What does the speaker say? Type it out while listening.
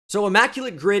So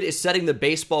Immaculate Grid is setting the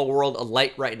baseball world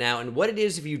alight right now, and what it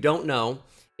is, if you don't know,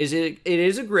 is it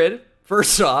is a grid.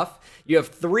 First off, you have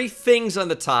 3 things on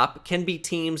the top, can be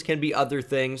teams, can be other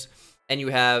things, and you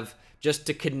have just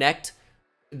to connect,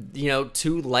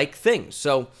 to like things.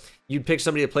 So you'd pick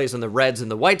somebody that plays on the Reds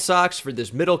and the White Sox for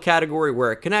this middle category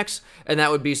where it connects, and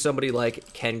that would be somebody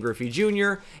like Ken Griffey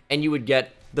Jr., and you would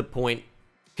get the point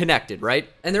connected, right?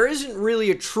 And there isn't really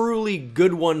a truly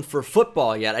good one for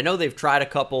football yet. I know they've tried a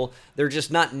couple. They're just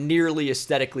not nearly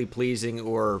aesthetically pleasing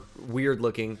or weird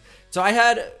looking. So I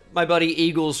had my buddy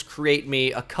Eagles create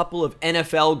me a couple of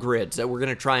NFL grids that we're going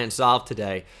to try and solve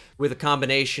today with a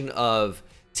combination of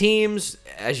teams.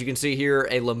 As you can see here,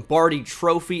 a Lombardi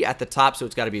trophy at the top, so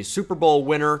it's got to be a Super Bowl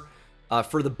winner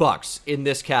for the Bucks in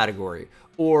this category,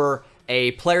 or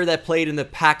a player that played in the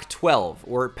Pac-12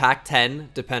 or Pac-10,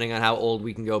 depending on how old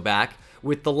we can go back,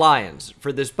 with the Lions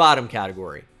for this bottom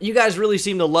category. You guys really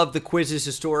seem to love the quizzes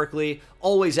historically,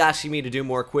 always asking me to do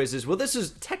more quizzes. Well, this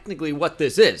is technically what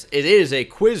this is. It is a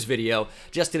quiz video,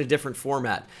 just in a different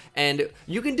format. And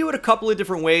you can do it a couple of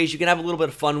different ways. You can have a little bit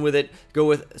of fun with it, go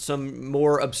with some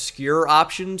more obscure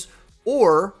options,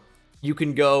 or you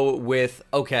can go with,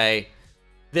 okay,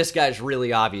 this guy's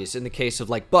really obvious. In the case of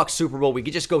like Bucks Super Bowl, we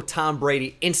could just go Tom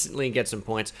Brady instantly and get some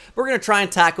points. We're going to try and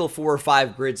tackle 4 or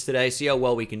 5 grids today, see how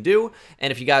well we can do.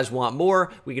 And if you guys want more,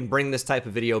 we can bring this type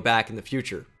of video back in the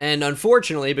future. And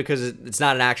unfortunately, because it's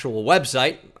not an actual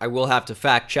website, I will have to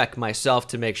fact check myself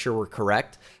to make sure we're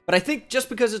correct. But I think just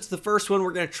because it's the first one,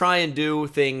 we're going to try and do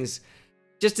things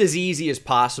just as easy as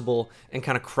possible and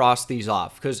kind of cross these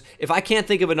off. Because if I can't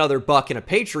think of another Buck and a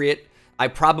Patriot, I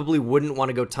probably wouldn't want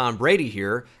to go Tom Brady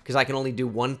here because I can only do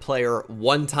one player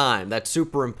one time. That's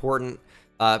super important.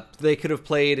 They could have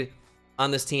played on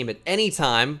this team at any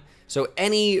time. So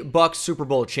any Bucks Super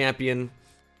Bowl champion.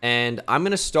 And I'm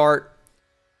going to start.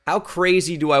 How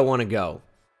crazy do I want to go?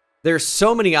 There's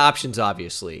so many options,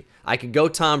 obviously. I could go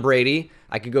Tom Brady.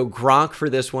 I could go Gronk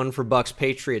for this one for Bucks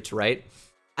Patriots, right?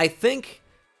 I think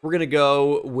we're going to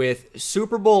go with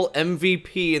Super Bowl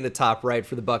MVP in the top right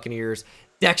for the Buccaneers.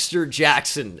 Dexter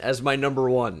Jackson as my number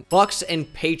 1. Bucks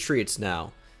and Patriots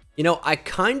now. I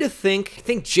kind of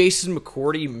think Jason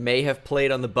McCourty may have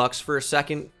played on the Bucks for a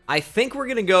second. I think we're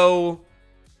going to go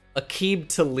Aqib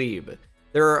Talib.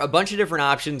 There are a bunch of different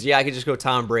options. Yeah, I could just go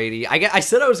Tom Brady. I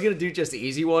said I was going to do just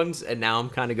easy ones, and now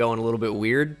I'm kind of going a little bit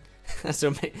weird.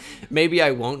 So maybe I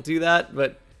won't do that,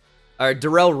 but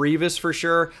Darrelle Revis for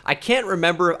sure. I can't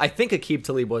remember. I think Aqib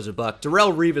Talib was a Buck.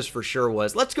 Darrelle Revis for sure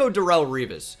was. Let's go Darrelle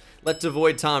Revis. Let's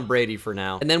avoid Tom Brady for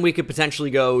now. And then we could potentially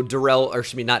go not Darrelle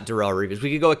Revis.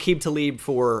 We could go Aqib Talib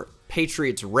for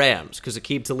Patriots Rams, because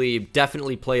Aqib Talib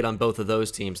definitely played on both of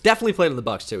those teams. Definitely played on the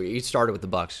Bucks too. He started with the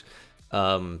Bucks.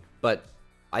 But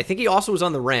I think he also was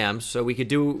on the Rams, so we could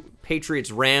do Patriots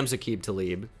Rams Aqib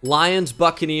Talib. Lions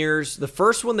Buccaneers. The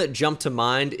first one that jumped to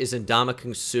mind is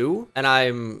Ndamukong Suh, and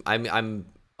I'm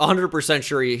 100%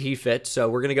 sure he fits. So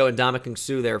we're gonna go Ndamukong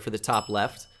Suh there for the top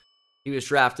left. He was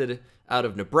drafted out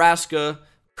of Nebraska,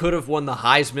 could have won the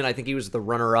Heisman. I think he was the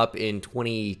runner-up in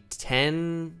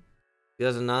 2010,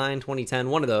 2009, 2010,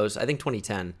 one of those. I think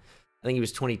 2010. I think he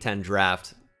was 2010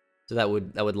 draft, so that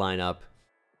would line up.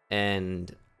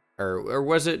 And or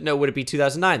was it? No, would it be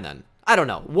 2009 then? I don't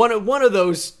know. One of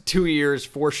those 2 years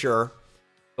for sure.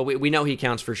 But we know he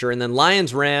counts for sure. And then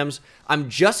Lions Rams. I'm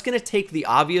just gonna take the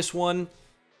obvious one.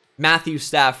 Matthew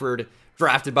Stafford,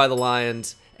 drafted by the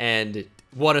Lions and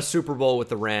won a Super Bowl with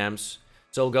the Rams.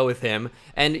 So we'll go with him.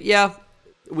 And yeah,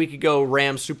 we could go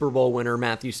Rams Super Bowl winner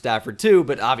Matthew Stafford too,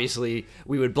 but obviously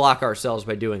we would block ourselves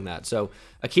by doing that. So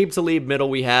Aqib Talib middle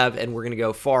we have, and we're going to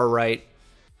go far right.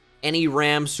 Any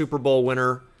Rams Super Bowl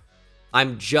winner,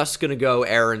 I'm just going to go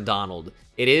Aaron Donald.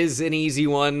 It is an easy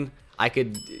one. I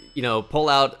could, pull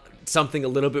out something a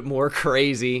little bit more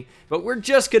crazy, but we're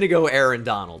just going to go Aaron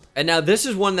Donald. And now this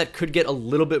is one that could get a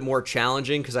little bit more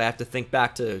challenging because I have to think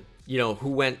back to, who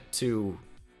went to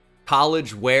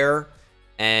college where,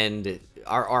 and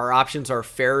our options are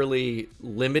fairly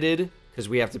limited because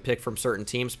we have to pick from certain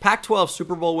teams. Pac-12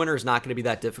 Super Bowl winner is not going to be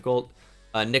that difficult.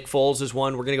 Nick Foles is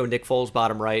one. We're going to go Nick Foles,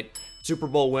 bottom right. Super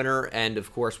Bowl winner, and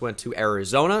of course went to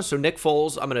Arizona. So Nick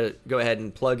Foles, I'm going to go ahead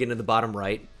and plug into the bottom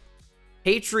right.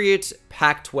 Patriots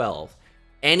Pac-12.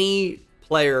 Any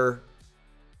player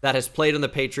that has played on the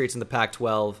Patriots in the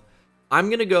Pac-12, I'm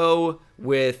going to go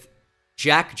with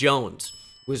Jack Jones.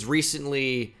 Was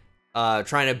recently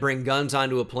trying to bring guns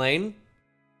onto a plane.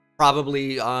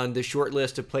 Probably on the short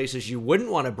list of places you wouldn't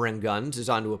want to bring guns is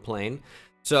onto a plane.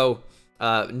 So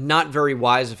not very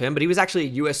wise of him, but he was actually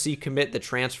a USC commit that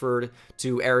transferred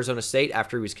to Arizona State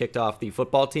after he was kicked off the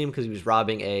football team because he was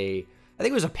robbing I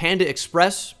think it was a Panda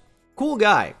Express Cool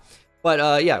guy.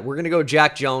 But yeah, we're going to go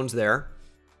Jack Jones there.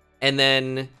 And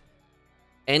then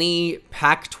any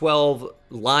Pac-12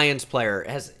 Lions player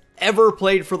has ever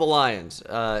played for the Lions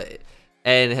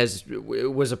and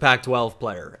was a Pac-12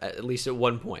 player, at least at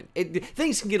one point.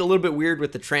 Things can get a little bit weird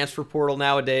with the transfer portal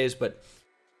nowadays, but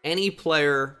any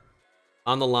player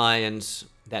on the Lions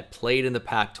that played in the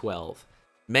Pac-12,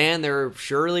 man, there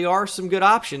surely are some good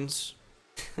options.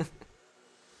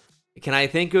 Can I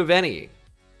think of any?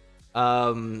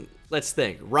 Let's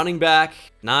think. Running back,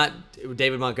 not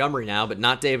David Montgomery now, but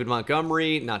not David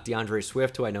Montgomery, not DeAndre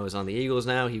Swift, who I know is on the Eagles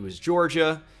now. He was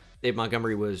Georgia. David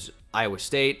Montgomery was Iowa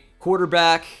State.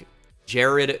 Quarterback,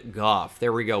 Jared Goff.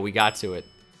 There we go. We got to it.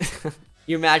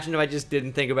 You imagine if I just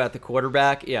didn't think about the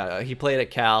quarterback? Yeah, he played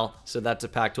at Cal, so that's a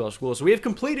Pac-12 school. So we have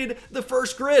completed the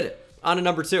first grid on a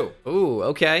number 2. Ooh,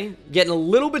 okay. Getting a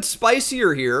little bit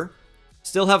spicier here.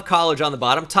 Still have college on the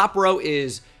bottom. Top row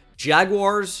is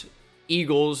Jaguars,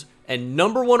 Eagles, and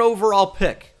number 1 overall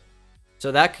pick.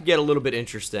 So that could get a little bit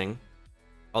interesting.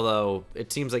 Although,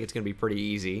 it seems like it's going to be pretty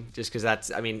easy. Just because that's,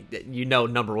 I mean, you know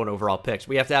number 1 overall picks.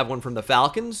 We have to have one from the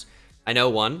Falcons. I know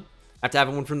one. I have to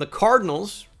have one from the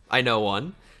Cardinals. I know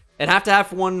one. And have to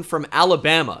have one from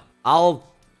Alabama.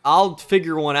 I'll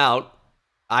figure one out.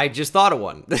 I just thought of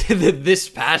one this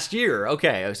past year.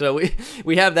 Okay, so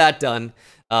we have that done.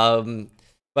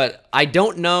 But I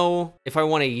don't know if I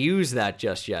want to use that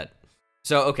just yet.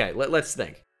 So, okay, let's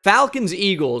think. Falcons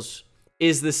Eagles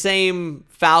is the same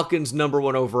Falcons number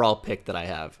 1 overall pick that I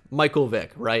have. Michael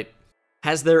Vick, right?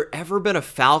 Has there ever been a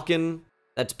Falcon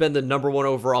that's been the number 1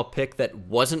 overall pick that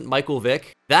wasn't Michael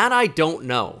Vick? That I don't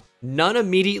know. None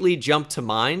immediately jumped to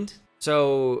mind.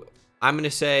 So I'm going to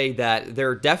say that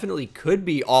there definitely could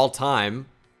be all time,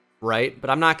 right? But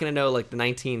I'm not going to know like the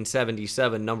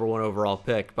 1977 number 1 overall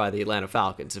pick by the Atlanta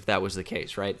Falcons if that was the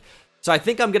case, right? So I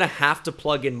think I'm going to have to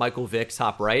plug in Michael Vick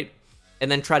top right and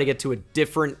then try to get to a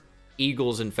different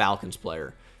Eagles and Falcons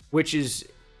player, which is,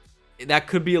 that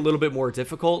could be a little bit more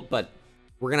difficult, but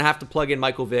we're going to have to plug in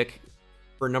Michael Vick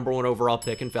for number 1 overall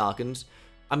pick in Falcons.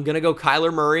 I'm going to go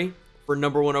Kyler Murray for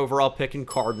number 1 overall pick in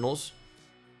Cardinals.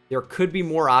 There could be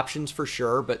more options for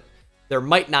sure, but there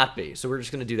might not be, so we're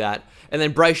just going to do that. And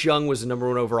then Bryce Young was the number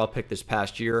 1 overall pick this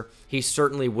past year. He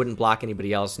certainly wouldn't block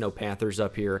anybody else. No Panthers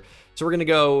up here. So we're going to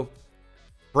go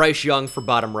Bryce Young for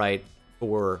bottom right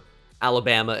for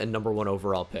Alabama and number 1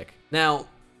 overall pick. Now,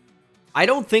 I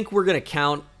don't think we're going to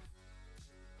count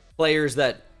players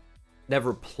that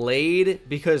never played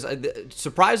because,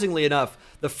 surprisingly enough,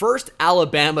 the first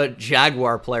Alabama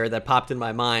Jaguar player that popped in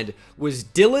my mind was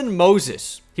Dylan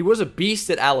Moses. He was a beast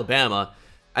at Alabama.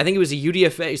 I think he was a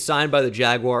UDFA signed by the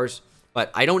Jaguars,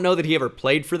 but I don't know that he ever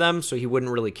played for them, so he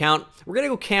wouldn't really count. We're going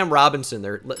to go Cam Robinson,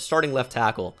 their starting left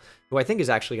tackle, who I think is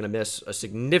actually going to miss a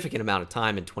significant amount of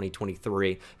time in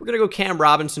 2023. We're going to go Cam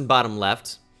Robinson, bottom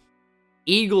left.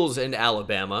 Eagles and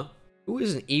Alabama. Who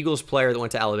is an Eagles player that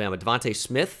went to Alabama? Devontae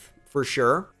Smith, for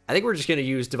sure. I think we're just going to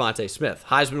use Devontae Smith.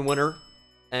 Heisman winner,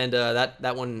 and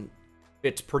that one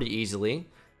fits pretty easily.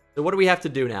 So what do we have to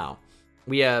do now?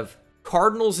 We have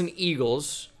Cardinals and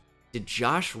Eagles. Did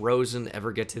Josh Rosen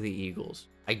ever get to the Eagles?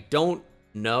 I don't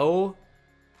know.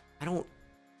 I don't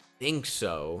think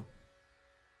so.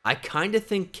 I kind of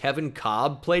think Kevin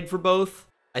Kolb played for both.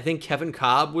 I think Kevin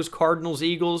Kolb was Cardinals,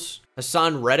 Eagles.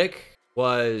 Hassan Reddick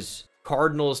was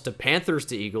Cardinals to Panthers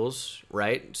to Eagles,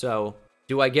 right? So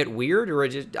do I get weird or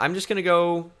I'm just going to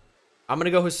go, I'm going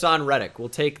to go Hassan Reddick. We'll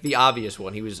take the obvious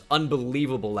one. He was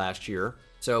unbelievable last year.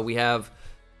 So we have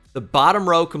the bottom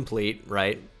row complete,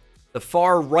 right? The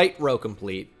far right row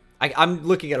complete. I'm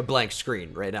looking at a blank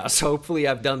screen right now, so hopefully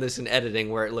I've done this in editing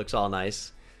where it looks all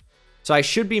nice. So I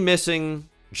should be missing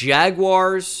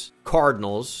Jaguars,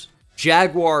 Cardinals,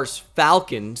 Jaguars,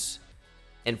 Falcons,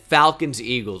 and Falcons,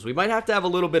 Eagles. We might have to have a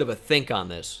little bit of a think on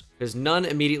this because none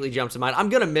immediately jumps to mind. I'm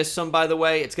going to miss some, by the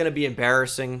way. It's going to be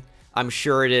embarrassing. I'm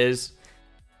sure it is.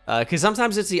 Because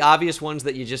sometimes it's the obvious ones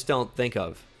that you just don't think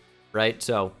of, right?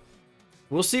 So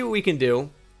we'll see what we can do.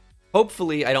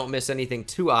 Hopefully I don't miss anything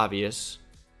too obvious.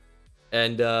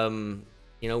 And,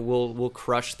 you know, we'll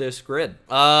crush this grid.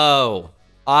 Oh,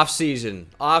 off-season.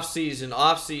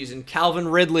 Calvin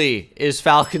Ridley is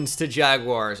Falcons to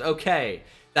Jaguars. Okay,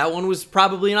 that one was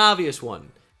probably an obvious one.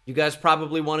 You guys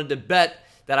probably wanted to bet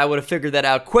that I would have figured that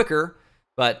out quicker.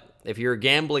 But if you're a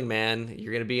gambling man,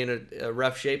 you're going to be in a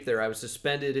rough shape there. I was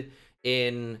suspended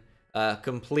in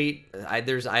complete...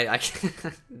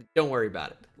 don't worry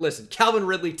about it. Listen, Calvin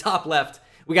Ridley, top left.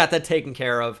 We got that taken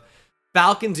care of.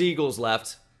 Falcons, Eagles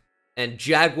left. And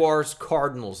Jaguars,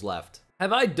 Cardinals left.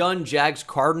 Have I done Jags,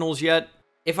 Cardinals yet?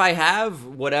 If I have,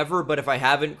 whatever, but if I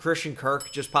haven't, Christian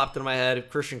Kirk just popped into my head.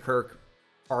 Christian Kirk,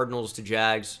 Cardinals to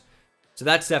Jags. So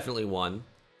that's definitely one.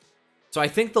 So I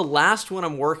think the last one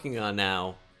I'm working on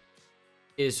now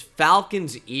is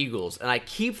Falcons Eagles. And I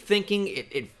keep thinking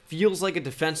it feels like a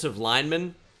defensive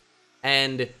lineman.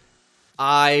 And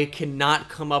I cannot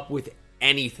come up with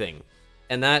anything.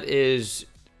 And that is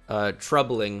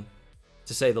troubling,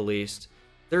 to say the least.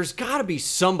 There's got to be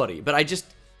somebody, but I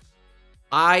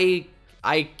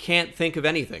can't think of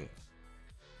anything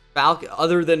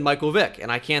other than Michael Vick,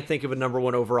 and I can't think of a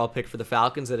 #1 overall pick for the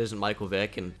Falcons that isn't Michael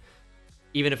Vick. And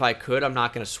even if I could, I'm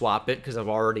not going to swap it because I've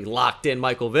already locked in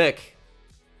Michael Vick.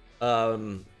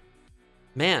 Man,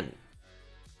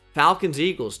 Falcons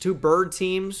Eagles, 2 bird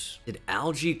teams. Did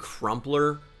Algie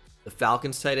Crumpler, the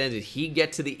Falcons tight end, did he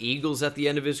get to the Eagles at the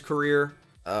end of his career?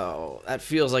 Oh, that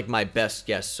feels like my best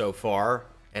guess so far,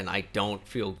 and I don't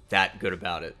feel that good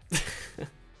about it.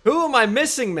 Who am I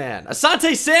missing, man?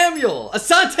 Asante Samuel!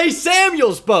 Asante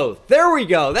Samuel's both! There we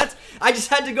go. I just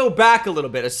had to go back a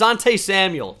little bit. Asante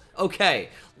Samuel. Okay,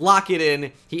 lock it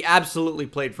in. He absolutely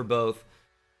played for both.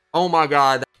 Oh my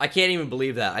god. I can't even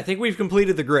believe that. I think we've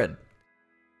completed the grid.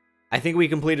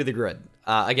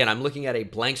 Again, I'm looking at a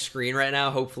blank screen right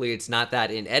now. Hopefully it's not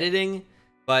that in editing,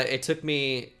 but it took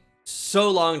me so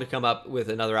long to come up with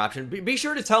another option. Be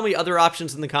sure to tell me other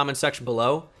options in the comment section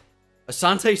below.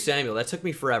 Asante Samuel, that took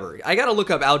me forever. I gotta look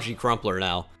up Algie Crumpler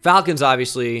now. Falcons,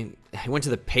 obviously, he went to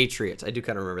the Patriots. I do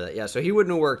kind of remember that. Yeah, so he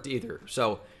wouldn't have worked either.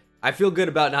 So I feel good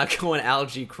about not going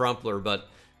Algie Crumpler, but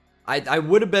I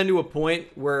would have been to a point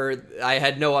where I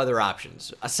had no other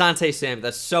options. Asante Samuel,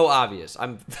 that's so obvious.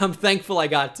 I'm thankful I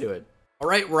got to it. All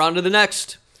right, we're on to the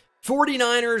next.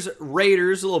 49ers,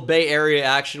 Raiders, a little Bay Area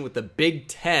action with the Big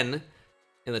Ten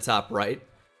in the top right.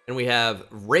 And we have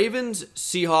Ravens,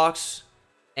 Seahawks,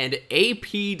 and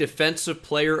AP Defensive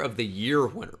Player of the Year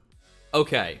winner.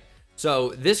 Okay, so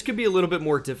this could be a little bit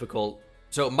more difficult.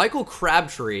 So Michael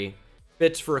Crabtree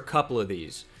fits for a couple of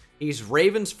these. He's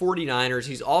Ravens 49ers.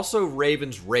 He's also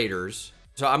Ravens Raiders.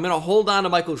 So I'm going to hold on to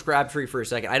Michael Crabtree for a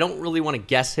second. I don't really want to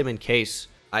guess him in case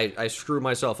I screw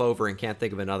myself over and can't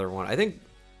think of another one. I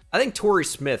think Torrey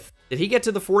Smith, did he get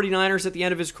to the 49ers at the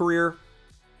end of his career?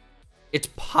 It's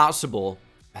possible.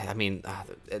 I mean,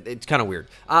 it's kind of weird.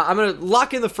 I'm going to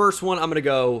lock in the first one. I'm going to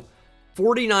go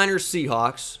 49ers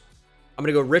Seahawks. I'm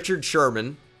going to go Richard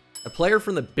Sherman, a player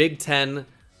from the Big Ten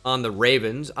on the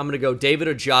Ravens. I'm going to go David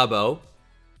Ojabo,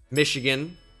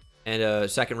 Michigan, and a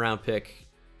second-round pick.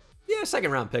 Yeah,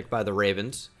 second-round pick by the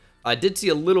Ravens. I did see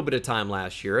a little bit of time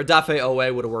last year. Odafe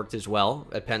Owe would have worked as well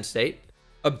at Penn State.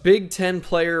 A Big Ten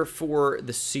player for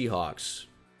the Seahawks.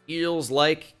 Feels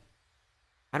like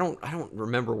I don't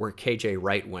remember where KJ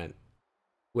Wright went,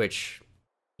 which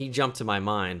he jumped to my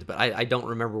mind, but I don't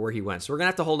remember where he went. So we're going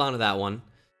to have to hold on to that one.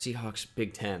 Seahawks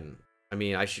Big Ten. I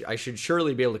mean, I should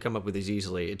surely be able to come up with these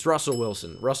easily. It's Russell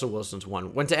Wilson. Russell Wilson's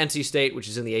one. Went to NC State, which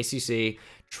is in the ACC.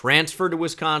 Transferred to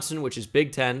Wisconsin, which is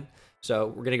Big Ten. So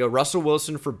we're going to go Russell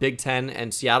Wilson for Big Ten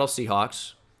and Seattle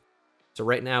Seahawks. So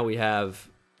right now we have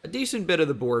a decent bit of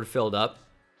the board filled up.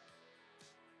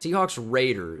 Seahawks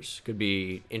Raiders could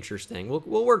be interesting.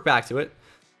 We'll work back to it.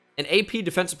 An AP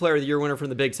Defensive Player of the Year winner from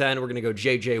the Big Ten. We're going to go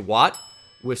J.J. Watt,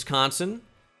 Wisconsin.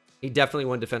 He definitely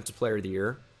won Defensive Player of the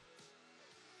Year.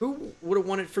 Who would have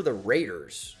won it for the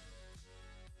Raiders?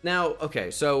 Now, okay,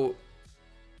 so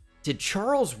did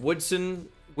Charles Woodson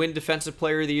win Defensive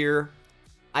Player of the Year?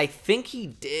 I think he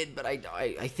did, but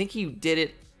I think he did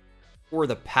it for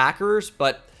the Packers,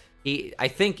 but he, I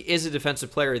think, is a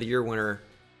Defensive Player of the Year winner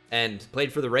and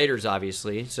played for the Raiders,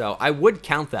 obviously. So I would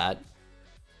count that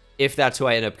if that's who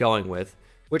I end up going with,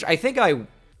 which I think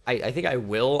I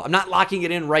will. I'm not locking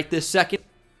it in right this second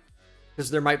because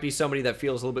there might be somebody that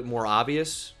feels a little bit more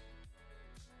obvious,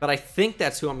 but I think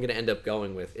that's who I'm going to end up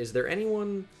going with. Is there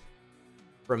anyone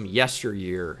from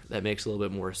yesteryear that makes a little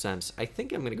bit more sense? I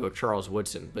think I'm going to go Charles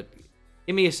Woodson, but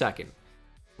give me a second.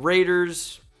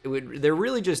 Raiders, they're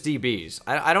really just DBs.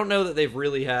 I don't know that they've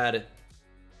really had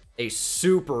a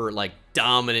super, like,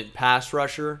 dominant pass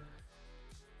rusher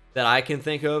that I can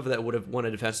think of that would have won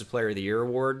a Defensive Player of the Year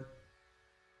award.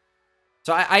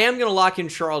 So I am going to lock in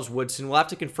Charles Woodson. We'll have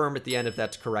to confirm at the end if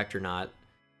that's correct or not.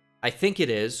 I think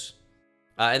it is.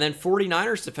 And then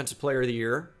 49ers Defensive Player of the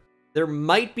Year. There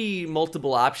might be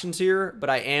multiple options here, but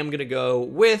I am going to go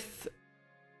with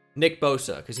Nick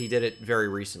Bosa because he did it very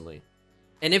recently.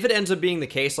 And if it ends up being the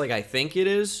case like I think it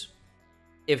is,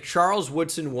 if Charles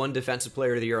Woodson won Defensive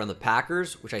Player of the Year on the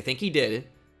Packers, which I think he did,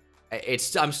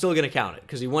 I'm still going to count it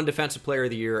because he won Defensive Player of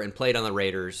the Year and played on the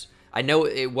Raiders. I know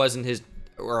it wasn't his,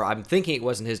 or I'm thinking it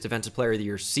wasn't his Defensive Player of the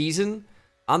Year season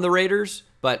on the Raiders,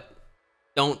 but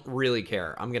Don't really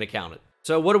care. I'm going to count it.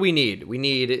 So what do we need?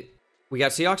 We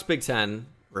got Seahawks Big Ten,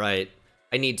 right?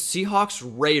 I need Seahawks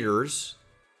Raiders.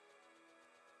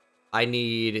 I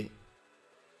need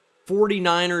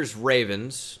 49ers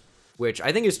Ravens, which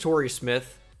I think is Torrey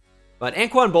Smith. But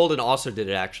Anquan Bolden also did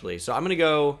it, actually. So I'm going to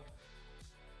go...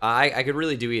 I could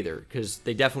really do either, because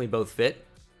they definitely both fit.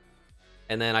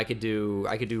 And then I could do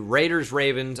Raiders,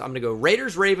 Ravens. I'm going to go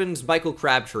Raiders, Ravens, Michael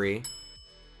Crabtree.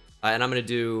 And I'm going to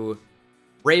do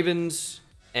Ravens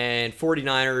and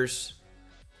 49ers.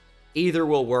 Either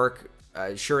will work.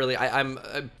 Surely. I'm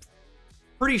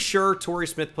pretty sure Torrey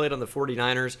Smith played on the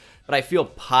 49ers, but I feel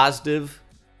positive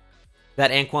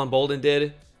that Anquan Bolden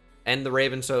did and the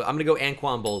Ravens. So I'm going to go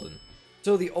Anquan Bolden.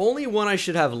 So the only one I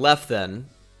should have left then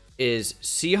is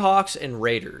Seahawks and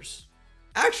Raiders.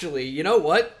 Actually, you know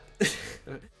what?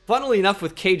 Funnily enough,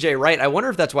 with KJ Wright, I wonder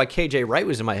if that's why KJ Wright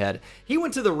was in my head. He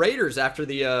went to the Raiders after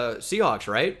the Seahawks,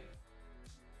 right?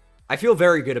 I feel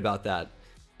very good about that.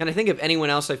 Can I think of anyone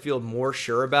else I feel more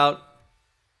sure about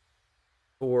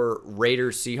for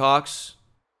Raiders Seahawks?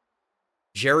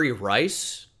 Jerry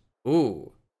Rice?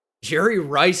 Ooh. Jerry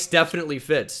Rice definitely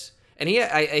fits. And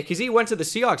because he went to the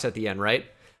Seahawks at the end, right?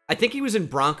 I think he was in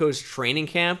Broncos training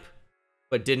camp,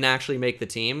 but didn't actually make the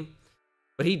team.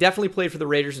 But he definitely played for the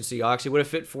Raiders and Seahawks. He would have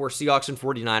fit for Seahawks and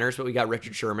 49ers, but we got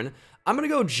Richard Sherman. I'm going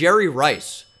to go Jerry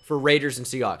Rice for Raiders and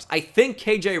Seahawks. I think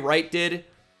KJ Wright did,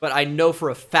 but I know for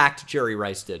a fact Jerry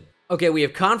Rice did. Okay, we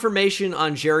have confirmation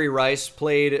on Jerry Rice.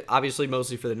 Played, obviously,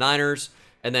 mostly for the Niners,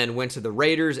 and then went to the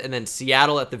Raiders, and then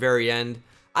Seattle at the very end.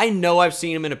 I know I've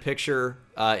seen him in a picture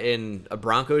in a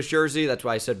Broncos jersey. That's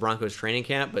why I said Broncos training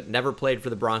camp, but never played for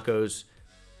the Broncos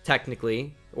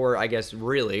technically, or I guess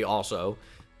really also.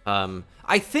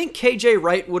 I think KJ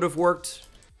Wright would have worked.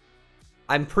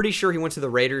 I'm pretty sure he went to the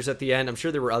Raiders at the end. I'm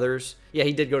sure there were others. Yeah,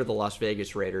 he did go to the Las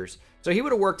Vegas Raiders. So he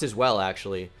would have worked as well,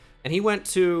 actually. And he went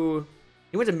to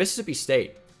Mississippi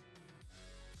State.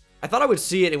 I thought I would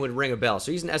see it and would ring a bell.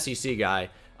 So he's an SEC guy.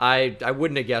 I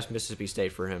wouldn't have guessed Mississippi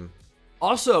State for him.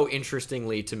 Also,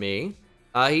 interestingly to me,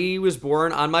 he was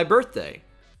born on my birthday,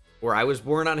 or I was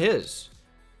born on his.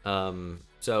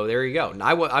 So there you go.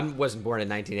 I wasn't born in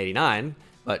 1989,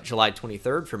 but July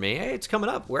 23rd for me. Hey, it's coming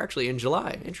up. We're actually in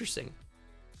July. Interesting.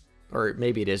 Or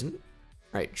maybe it isn't.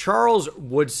 All right, Charles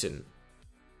Woodson.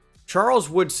 Charles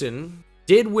Woodson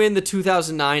did win the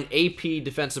 2009 AP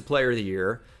Defensive Player of the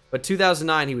Year, but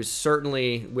 2009 he was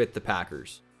certainly with the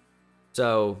Packers.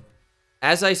 So,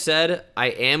 as I said, I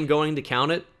am going to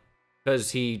count it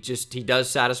because he does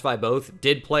satisfy both.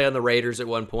 Did play on the Raiders at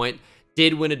one point.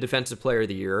 Did win a Defensive Player of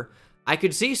the Year. I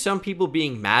could see some people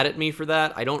being mad at me for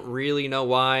that. I don't really know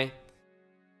why.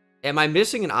 Am I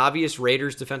missing an obvious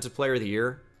Raiders Defensive Player of the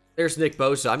Year? There's Nick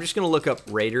Bosa. I'm just going to look up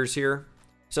Raiders here.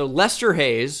 So Lester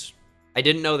Hayes. I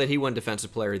didn't know that he won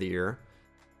Defensive Player of the Year.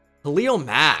 Khalil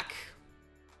Mack.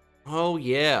 Oh,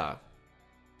 yeah.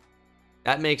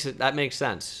 That makes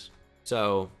sense.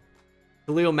 So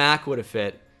Khalil Mack would have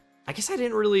fit. I guess I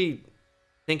didn't really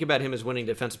think about him as winning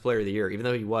Defensive Player of the Year, even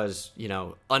though he was,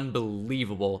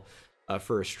 unbelievable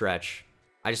for a stretch.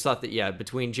 I just thought that, yeah,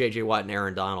 between J.J. Watt and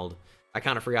Aaron Donald, I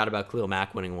kind of forgot about Khalil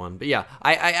Mack winning one. But yeah,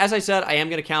 as I said, I am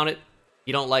going to count it.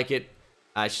 You don't like it,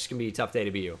 it's just going to be a tough day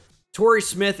to be you. Torrey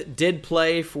Smith did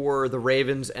play for the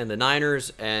Ravens and the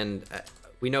Niners, and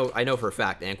I know for a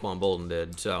fact Anquan Bolden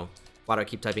did, so why do I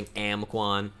keep typing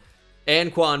Amquan?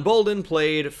 Anquan Bolden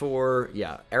played for,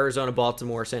 Arizona,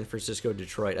 Baltimore, San Francisco,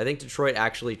 Detroit. I think Detroit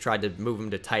actually tried to move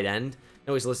him to tight end. I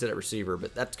know he's listed at receiver,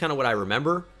 but that's kind of what I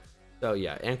remember. So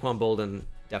yeah, Anquan Bolden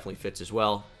definitely fits as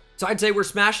well. So I'd say we're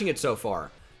smashing it so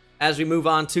far. As we move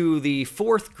on to the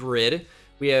fourth grid,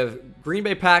 we have Green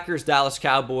Bay Packers, Dallas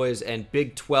Cowboys, and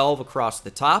Big 12 across the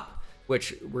top,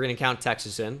 which we're going to count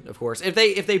Texas in, of course. If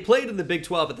they played in the Big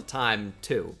 12 at the time,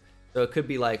 too. So it could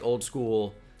be like old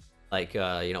school, like,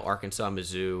 Arkansas,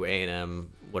 Mizzou, A&M,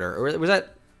 whatever. Or was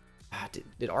that...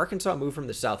 Did Arkansas move from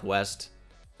the Southwest?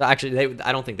 Actually,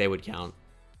 I don't think they would count.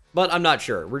 But I'm not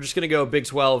sure. We're just going to go Big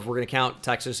 12. We're going to count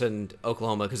Texas and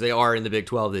Oklahoma because they are in the Big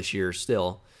 12 this year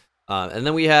still. And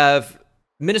then we have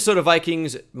Minnesota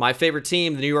Vikings, my favorite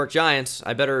team, the New York Giants.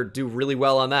 I better do really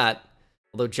well on that.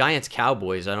 Although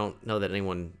Giants-Cowboys, I don't know that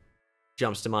anyone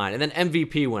jumps to mind. And then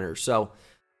MVP winners. So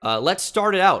let's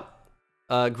start it out.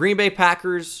 Green Bay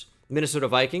Packers, Minnesota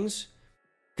Vikings.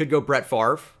 Could go Brett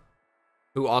Favre,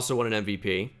 who also won an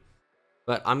MVP.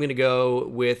 But I'm going to go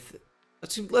with...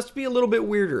 Let's be a little bit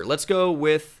weirder. Let's go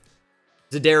with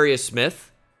Zadarius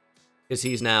Smith, because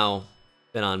he's now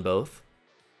been on both.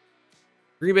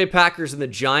 Green Bay Packers and the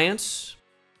Giants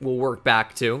we'll work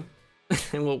back to.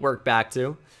 And we'll work back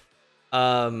to.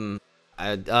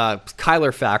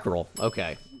 Kyler Fackrell.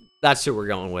 Okay. That's who we're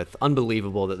going with.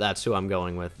 Unbelievable that that's who I'm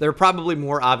going with. There are probably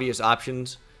more obvious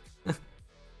options.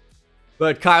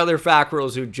 But Kyler Fackrell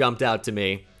is who jumped out to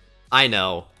me. I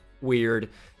know. Weird.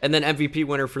 And then MVP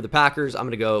winner for the Packers, I'm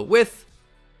going to go with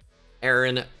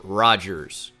Aaron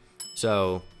Rodgers.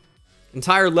 So,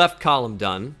 entire left column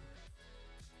done.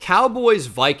 Cowboys,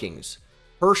 Vikings.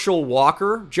 Herschel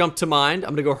Walker jumped to mind.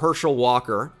 I'm going to go Herschel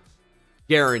Walker.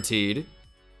 Guaranteed.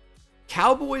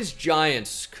 Cowboys,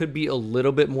 Giants could be a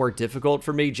little bit more difficult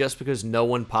for me just because no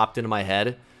one popped into my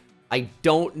head. I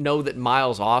don't know that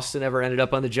Miles Austin ever ended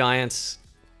up on the Giants,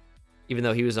 even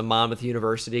though he was a Monmouth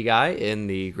University guy in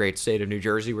the great state of New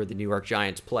Jersey where the New York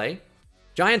Giants play.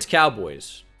 Giants,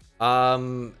 Cowboys.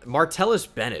 Martellus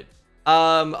Bennett.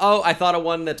 Oh, I thought of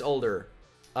one that's older.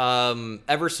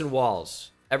 Everson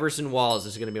Walls. Everson Walls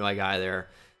is going to be my guy there.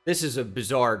 This is a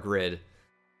bizarre grid.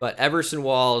 But Everson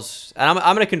Walls, and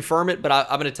I'm going to confirm it, but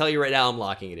I'm going to tell you right now I'm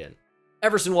locking it in.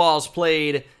 Everson Walls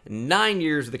played 9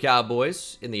 years with the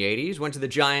Cowboys in the 80s, went to the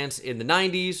Giants in the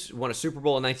 90s, won a Super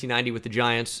Bowl in 1990 with the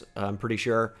Giants, I'm pretty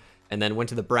sure, and then went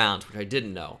to the Browns, which I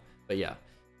didn't know. But yeah,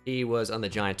 he was on the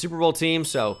Giants Super Bowl team,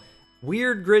 so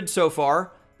weird grid so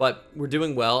far, but we're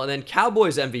doing well. And then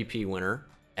Cowboys MVP winner,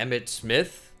 Emmitt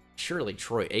Smith. Surely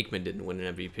Troy Aikman didn't win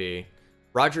an MVP.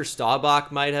 Roger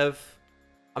Staubach might have.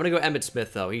 I'm going to go Emmitt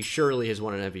Smith, though. He surely has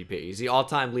won an MVP. He's the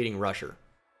all-time leading rusher.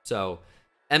 So,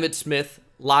 Emmitt Smith,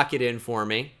 lock it in for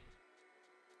me.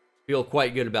 Feel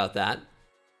quite good about that.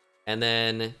 And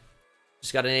then,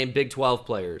 just got to name Big 12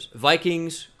 players.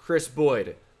 Vikings, Chris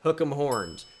Boyd, hook 'em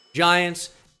horns. Giants,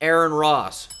 Aaron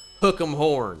Ross, hook 'em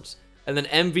horns. And then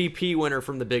MVP winner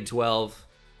from the Big 12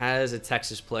 has a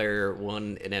Texas player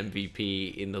won an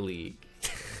MVP in the league.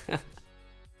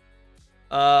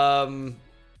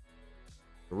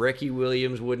 Ricky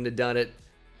Williams wouldn't have done it.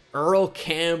 Earl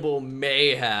Campbell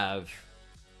may have.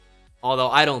 Although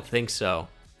I don't think so.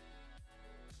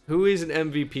 Who is an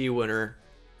MVP winner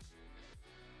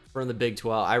from the Big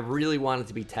 12? I really want it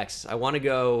to be Texas. I want to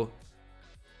go.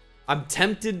 I'm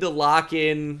tempted to lock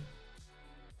in.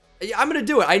 I'm going to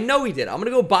do it. I know he did. I'm going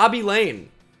to go Bobby Lane.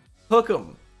 Hook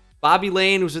him. Bobby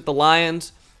Lane was at the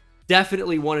Lions.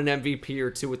 Definitely won an MVP or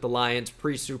two with the Lions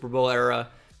pre-Super Bowl era.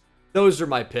 Those are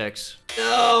my picks.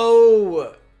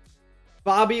 No!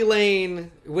 Bobby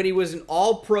Lane, when he was an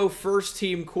all-pro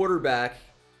first-team quarterback,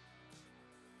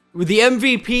 the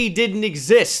MVP didn't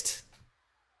exist.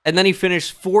 And then he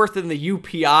finished fourth in the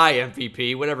UPI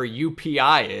MVP, whatever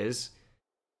UPI is.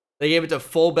 They gave it to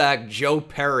fullback Joe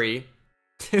Perry,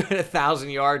 1,000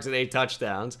 yards and 8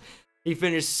 touchdowns. He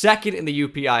finished second in the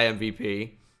UPI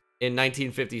MVP in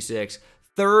 1956.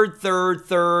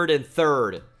 Third, and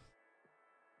third.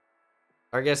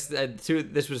 I guess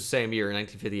this was the same year,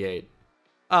 1958.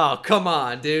 Oh, come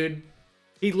on, dude.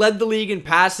 He led the league in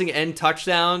passing and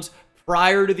touchdowns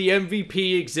prior to the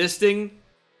MVP existing.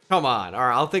 Come on. All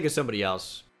right, I'll think of somebody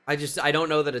else. I don't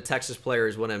know that a Texas player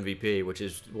has won MVP, which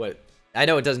is what... I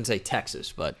know it doesn't say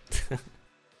Texas, but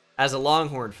as a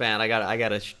Longhorn fan, I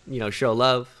gotta show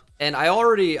love. And I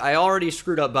already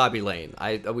screwed up Bobby Lane.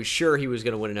 I was sure he was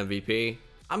gonna win an MVP.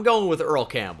 I'm going with Earl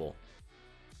Campbell.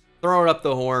 Throwing up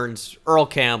the horns. Earl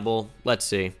Campbell. Let's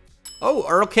see. Oh,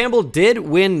 Earl Campbell did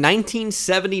win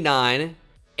 1979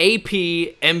 AP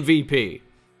MVP.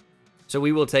 So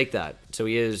we will take that. So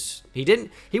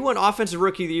he won Offensive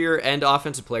Rookie of the Year and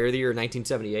Offensive Player of the Year in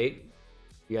 1978.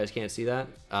 You guys can't see that.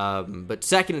 But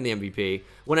second in the MVP.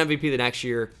 Won MVP the next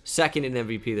year. Second in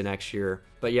MVP the next year.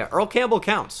 But yeah, Earl Campbell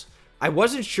counts. I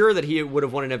wasn't sure that he would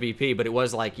have won an MVP, but it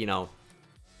was like,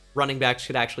 running backs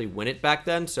could actually win it back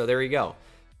then. So there you go.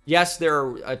 Yes, there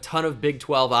are a ton of Big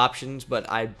 12 options,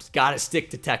 but I've got to stick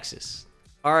to Texas.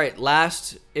 All right,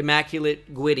 last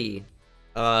Immaculate Gwitty.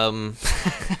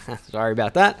 Sorry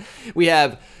about that. We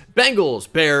have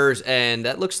Bengals, Bears, and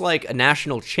that looks like a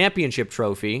national championship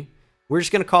trophy. We're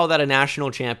just going to call that a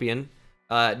national champion.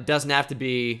 It doesn't have to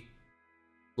be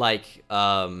like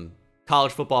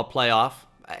college football playoff.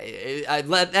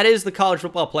 That is the college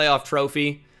football playoff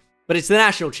trophy, but it's the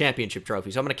national championship trophy.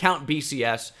 So I'm going to count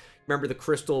BCS. Remember the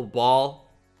crystal ball?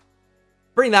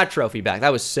 Bring that trophy back.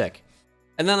 That was sick.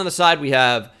 And then on the side, we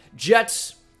have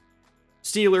Jets,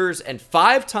 Steelers, and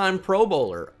 5-time Pro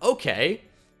Bowler. Okay.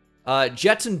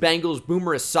 Jets and Bengals,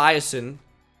 Boomer Esiason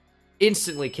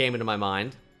instantly came into my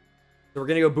mind. So we're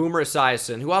going to go Boomer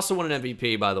Esiason, who also won an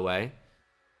MVP, by the way.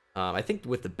 I think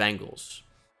with the Bengals.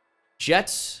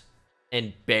 Jets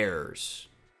and Bears.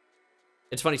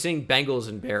 It's funny, seeing Bengals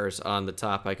and Bears on the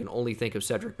top, I can only think of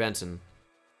Cedric Benson.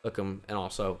 Look him, and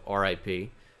also RIP.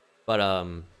 But,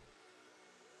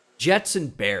 Jets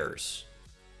and Bears.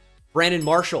 Brandon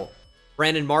Marshall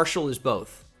Brandon Marshall is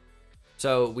both.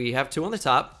 So we have 2 on the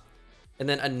top. And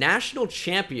then a national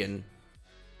champion.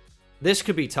 This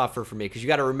could be tougher for me because you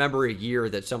got to remember a year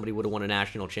that somebody would have won a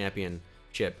national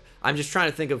championship. I'm just trying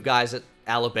to think of guys at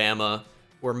Alabama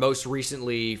or most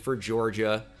recently for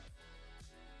Georgia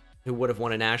who would have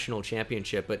won a national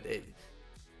championship. But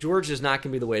Georgia's not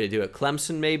going to be the way to do it.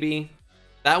 Clemson, maybe.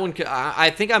 That one, I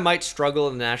think I might struggle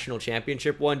in the national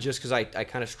championship one just because I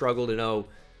kind of struggle to know,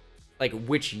 like,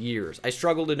 which years. I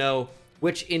struggle to know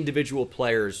which individual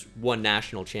players won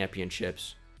national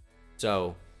championships.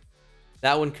 So,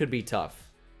 that one could be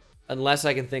tough. Unless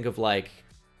I can think of, like...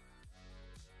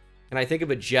 Can I think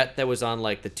of a Jet that was on,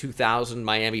 like, the 2000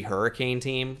 Miami Hurricane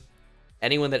team?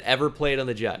 Anyone that ever played on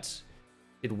the Jets?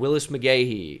 Did Willis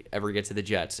McGahee ever get to the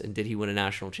Jets? And did he win a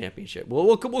national championship? Well,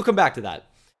 we'll come back to that.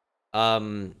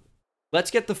 Let's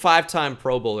get the 5-time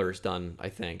Pro Bowlers done, I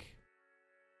think.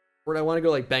 Or do I want to go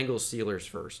like Bengals Steelers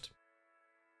first?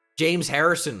 James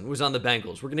Harrison was on the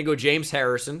Bengals. We're going to go James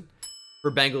Harrison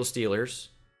for Bengals Steelers.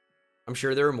 I'm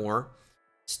sure there are more.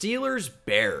 Steelers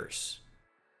Bears.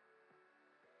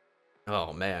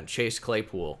 Oh, man. Chase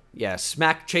Claypool. Yeah,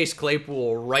 smack Chase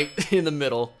Claypool right in the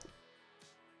middle.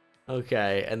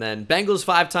 Okay, and then Bengals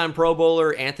 5-time Pro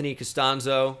Bowler, Anthony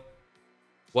Costanzo.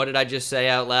 What did I just say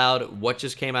out loud? What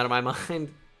just came out of my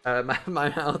mind? My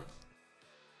mouth.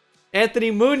 Anthony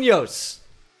Munoz.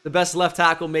 The best left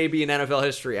tackle maybe in NFL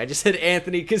history. I just said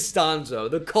Anthony Costanzo,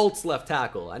 the Colts left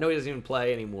tackle. I know he doesn't even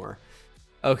play anymore.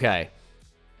 Okay.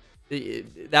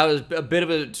 That was a bit of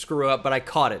a screw up, but I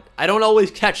caught it. I don't always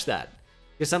catch that.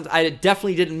 Because I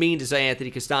definitely didn't mean to say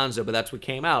Anthony Costanzo, but that's what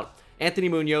came out. Anthony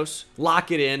Munoz, lock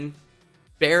it in.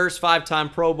 Bears 5-time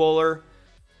Pro Bowler.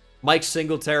 Mike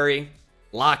Singletary,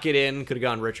 lock it in. Could have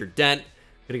gone Richard Dent.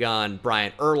 Could have gone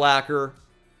Brian Urlacher.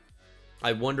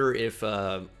 I wonder if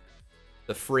the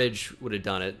fridge would have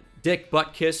done it. Dick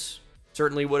Butkus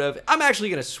certainly would have. I'm actually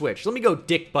going to switch. Let me go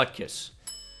Dick Butkus.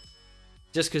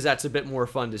 Just because that's a bit more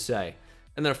fun to say.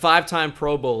 And then a 5-time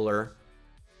Pro Bowler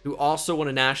who also won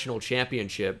a national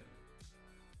championship.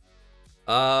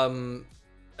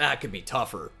 That could be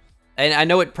tougher. And I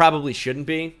know it probably shouldn't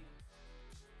be.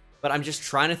 But I'm just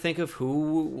trying to think of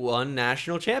who won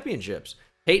national championships.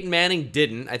 Peyton Manning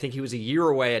didn't. I think he was a year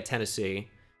away at Tennessee.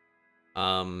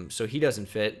 So he doesn't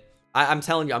fit. I'm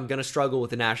telling you, I'm going to struggle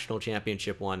with the national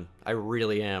championship one. I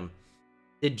really am.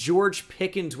 Did George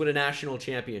Pickens win a national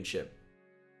championship?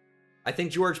 I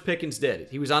think George Pickens did.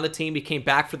 He was on the team. He came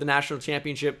back for the national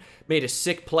championship. Made a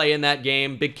sick play in that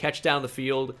game. Big catch down the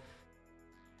field.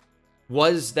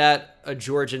 Was that a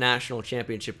Georgia national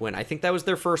championship win? I think that was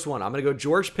their first one. I'm going to go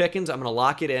George Pickens. I'm going to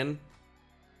lock it in.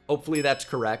 Hopefully that's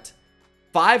correct.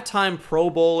 5-time Pro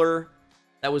Bowler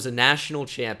that was a national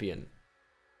champion.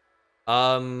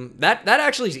 That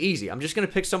actually is easy. I'm just going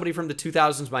to pick somebody from the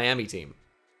 2000s Miami team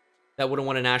that would have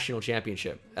won a national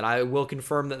championship. And I will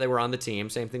confirm that they were on the team.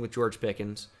 Same thing with George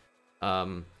Pickens.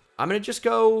 I'm going to just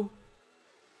go...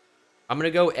 I'm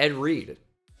going to go Ed Reed.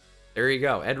 There you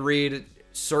go. Ed Reed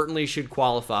certainly should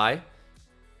qualify.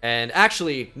 And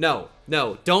actually, no,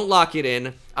 don't lock it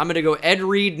in. I'm going to go Ed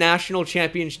Reed national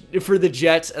championship for the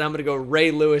Jets, and I'm going to go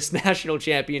Ray Lewis national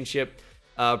championship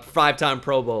 5-time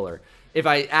Pro Bowler. If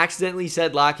I accidentally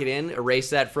said lock it in,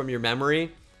 erase that from your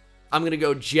memory. I'm going to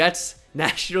go Jets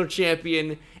national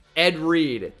champion Ed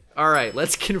Reed. All right,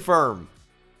 let's confirm.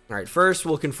 All right, first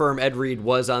we'll confirm Ed Reed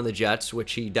was on the Jets,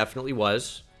 which he definitely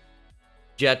was.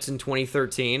 Jets in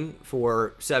 2013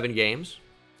 for 7 games.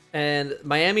 And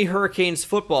Miami Hurricanes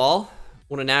football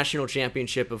won a national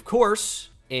championship, of course,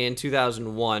 in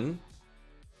 2001.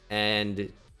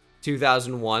 And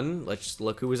 2001, let's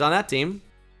look who was on that team.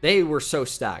 They were so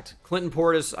stacked. Clinton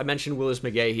Portis, I mentioned Willis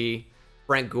McGahee.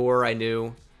 Frank Gore, I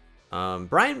knew.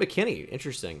 Brian McKinney,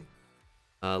 interesting.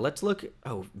 Let's look.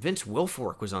 Oh, Vince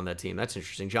Wilfork was on that team. That's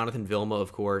interesting. Jonathan Vilma,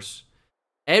 of course.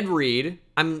 Ed Reed,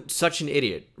 I'm such an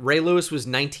idiot. Ray Lewis was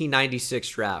 1996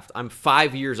 draft. I'm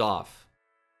 5 years off.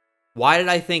 Why did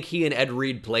I think he and Ed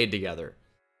Reed played together?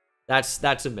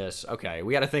 That's a miss. Okay,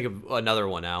 we got to think of another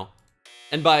one now.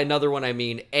 And by another one, I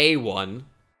mean A1.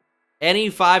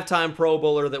 Any 5-time Pro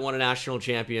Bowler that won a national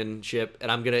championship.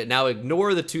 And I'm going to now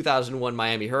ignore the 2001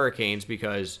 Miami Hurricanes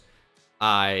because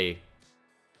I've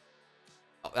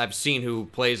seen who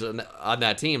plays on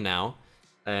that team now.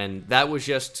 And that was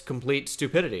just complete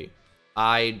stupidity.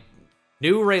 I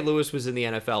knew Ray Lewis was in the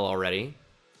NFL already.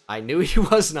 I knew he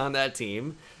wasn't on that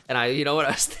team. And you know what?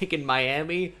 I was thinking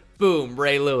Miami. Boom,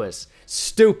 Ray Lewis.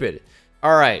 Stupid.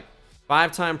 All right.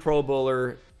 5-time Pro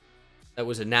Bowler that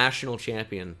was a national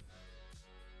champion.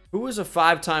 Who was a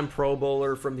 5-time Pro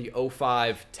Bowler from the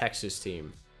 05 Texas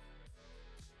team?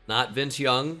 Not Vince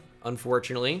Young.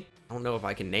 unfortunately. I don't know if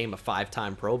I can name a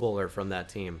 5-time Pro Bowler from that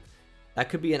team. That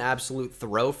could be an absolute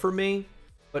throw for me.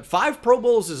 But 5 Pro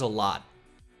Bowls is a lot.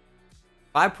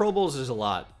 5 Pro Bowls is a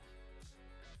lot.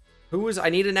 I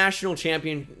need a national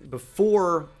champion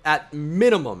before, at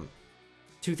minimum,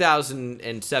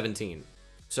 2017.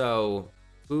 So,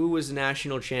 who was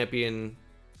national champion?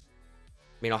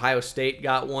 I mean, Ohio State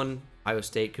got one. Ohio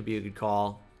State could be a good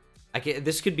call.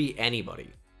 This could be anybody.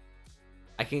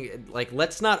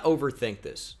 Let's not overthink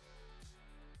this.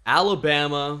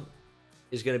 Alabama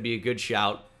is going to be a good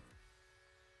shout.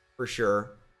 For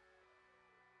sure.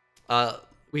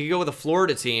 We could go with a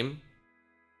Florida team.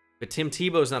 But Tim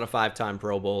Tebow's not a 5-time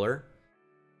Pro Bowler.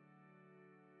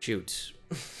 Shoot.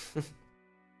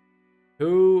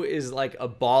 Who is like a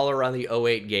baller on the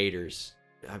 08 Gators?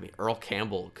 I mean, Earl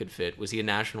Campbell could fit. Was he a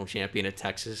national champion at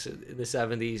Texas in the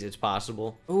 70s? It's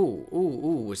possible. Ooh.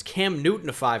 Was Cam Newton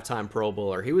a 5-time Pro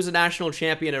Bowler? He was a national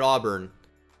champion at Auburn.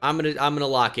 I'm gonna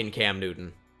lock in Cam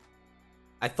Newton.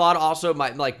 I thought also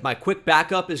my quick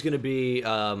backup is gonna be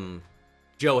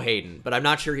Joe Hayden, but I'm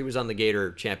not sure he was on the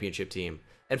Gator championship team.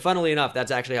 And funnily enough,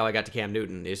 that's actually how I got to Cam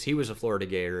Newton, is he was a Florida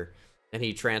Gator, and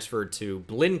he transferred to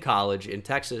Blinn College in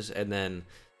Texas, and then,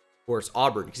 of course,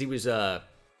 Auburn, because he was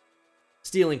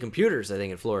stealing computers, I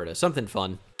think, in Florida. Something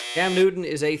fun. Cam Newton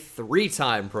is a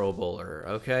 3-time Pro Bowler,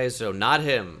 okay, so not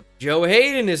him. Joe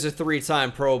Hayden is a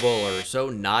 3-time Pro Bowler, so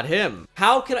not him.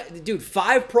 How can I... Dude,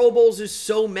 5 Pro Bowls is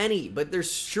so many, but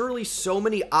there's surely so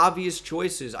many obvious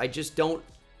choices. I don't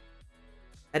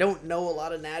know a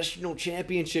lot of national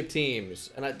championship teams,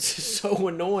 and it's so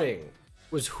annoying.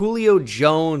 Was Julio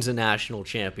Jones a national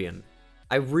champion?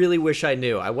 I really wish I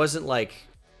knew. I was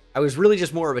really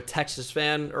just more of a Texas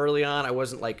fan early on. I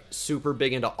wasn't like super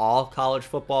big into all college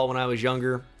football when I was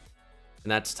younger,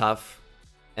 and that's tough.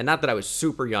 And not that I was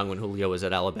super young when Julio was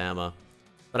at Alabama,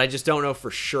 but I just don't know for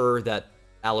sure that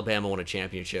Alabama won a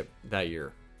championship that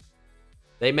year.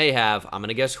 They may have. I'm going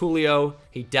to guess Julio.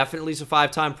 He definitely is a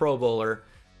 5-time Pro Bowler.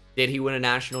 Did he win a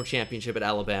national championship at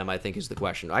Alabama, I think is the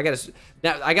question. I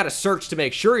gotta search to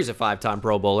make sure he's a 5-time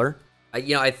Pro Bowler.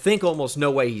 I think almost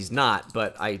no way he's not,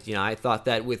 but I thought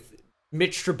that with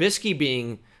Mitch Trubisky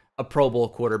being a Pro Bowl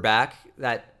quarterback,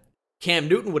 that Cam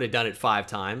Newton would have done it 5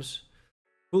 times.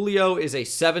 Julio is a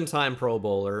 7-time Pro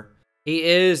Bowler. He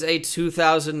is a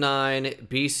 2009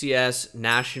 BCS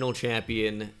national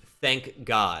champion. Thank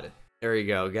God. There you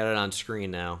go. Got it on screen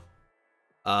now.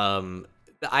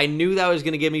 I knew that was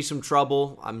going to give me some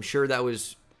trouble. I'm sure that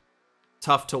was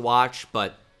tough to watch,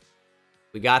 but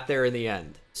we got there in the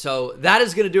end. So that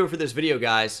is going to do it for this video,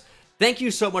 guys. Thank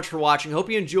you so much for watching. Hope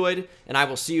you enjoyed, and I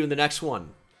will see you in the next one.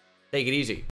 Take it easy.